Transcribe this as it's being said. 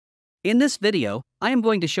In this video, I am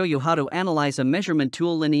going to show you how to analyze a measurement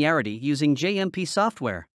tool linearity using JMP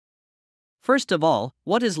software. First of all,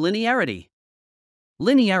 what is linearity?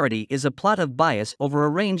 Linearity is a plot of bias over a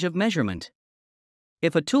range of measurement.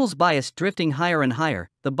 If a tool's bias drifting higher and higher,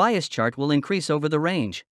 the bias chart will increase over the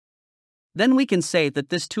range. Then we can say that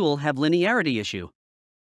this tool have linearity issue.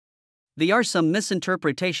 There are some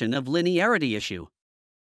misinterpretation of linearity issue.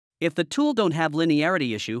 If the tool don't have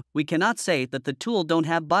linearity issue, we cannot say that the tool don't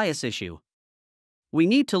have bias issue. We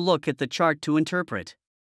need to look at the chart to interpret.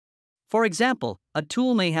 For example, a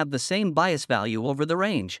tool may have the same bias value over the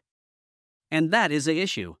range. And that is an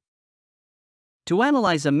issue. To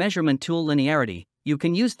analyze a measurement tool linearity, you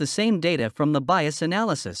can use the same data from the bias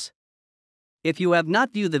analysis. If you have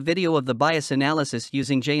not viewed the video of the bias analysis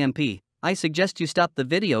using JMP, I suggest you stop the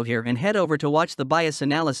video here and head over to watch the bias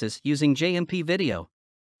analysis using JMP video.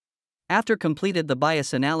 After completed the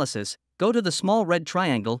bias analysis, go to the small red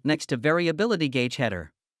triangle next to Variability Gauge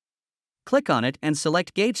header. Click on it and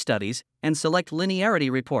select Gauge Studies, and select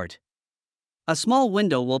Linearity Report. A small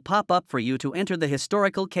window will pop up for you to enter the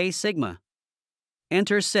historical K sigma.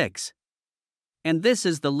 Enter 6. And this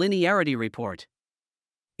is the Linearity Report.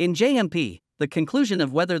 In JMP, the conclusion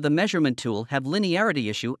of whether the measurement tool have linearity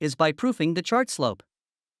issue is by proofing the chart slope.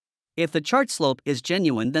 If the chart slope is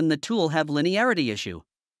genuine, then the tool have linearity issue.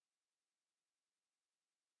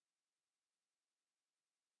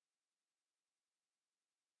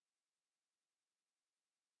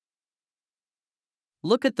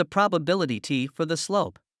 Look at the probability T for the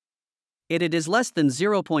slope. If it is less than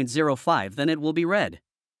 0.05, then it will be red.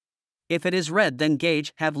 If it is red, then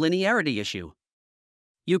gauge have linearity issue.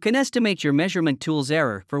 You can estimate your measurement tool's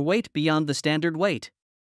error for weight beyond the standard weight.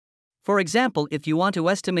 For example, if you want to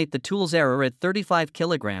estimate the tool's error at 35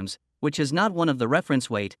 kilograms, which is not one of the reference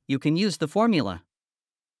weight, you can use the formula.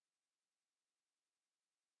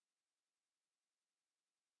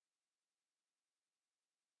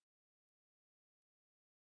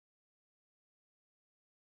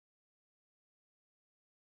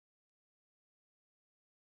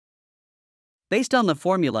 Based on the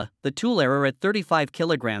formula, the tool error at 35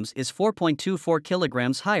 kilograms is 4.24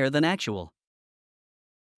 kilograms higher than actual.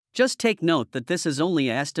 Just take note that this is only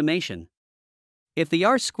an estimation. If the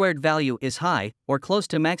R-squared value is high, or close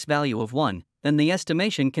to max value of 1, then the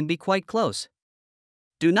estimation can be quite close.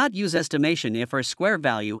 Do not use estimation if R-square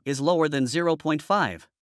value is lower than 0.5.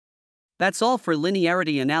 That's all for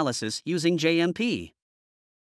linearity analysis using JMP.